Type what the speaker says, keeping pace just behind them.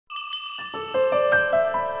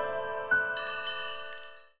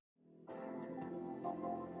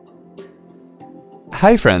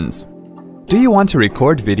Hi friends! Do you want to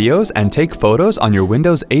record videos and take photos on your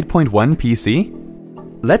Windows 8.1 PC?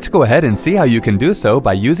 Let's go ahead and see how you can do so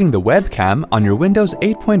by using the webcam on your Windows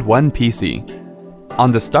 8.1 PC.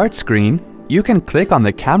 On the Start screen, you can click on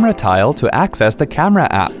the camera tile to access the camera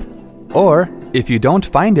app. Or, if you don't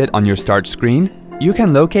find it on your Start screen, you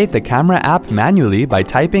can locate the camera app manually by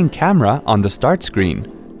typing Camera on the Start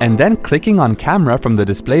screen, and then clicking on Camera from the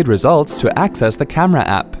displayed results to access the camera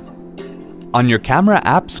app. On your camera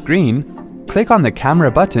app screen, click on the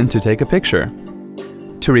camera button to take a picture.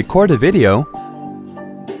 To record a video,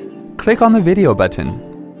 click on the video button.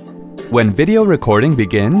 When video recording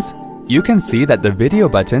begins, you can see that the video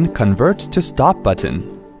button converts to stop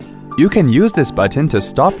button. You can use this button to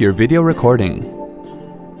stop your video recording.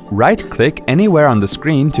 Right-click anywhere on the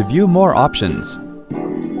screen to view more options.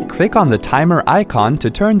 Click on the timer icon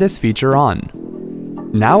to turn this feature on.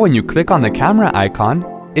 Now when you click on the camera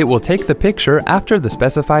icon, it will take the picture after the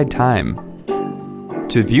specified time.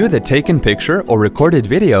 To view the taken picture or recorded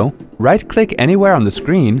video, right-click anywhere on the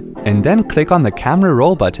screen and then click on the camera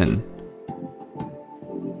roll button.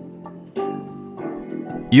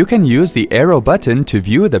 You can use the arrow button to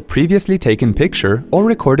view the previously taken picture or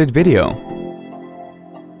recorded video.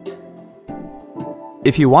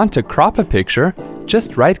 If you want to crop a picture,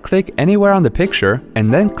 just right-click anywhere on the picture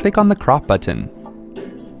and then click on the crop button.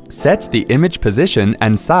 Set the image position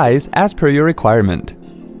and size as per your requirement.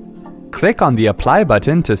 Click on the Apply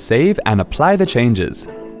button to save and apply the changes.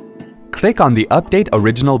 Click on the Update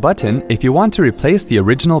Original button if you want to replace the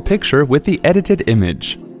original picture with the edited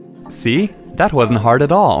image. See? That wasn't hard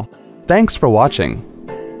at all. Thanks for watching.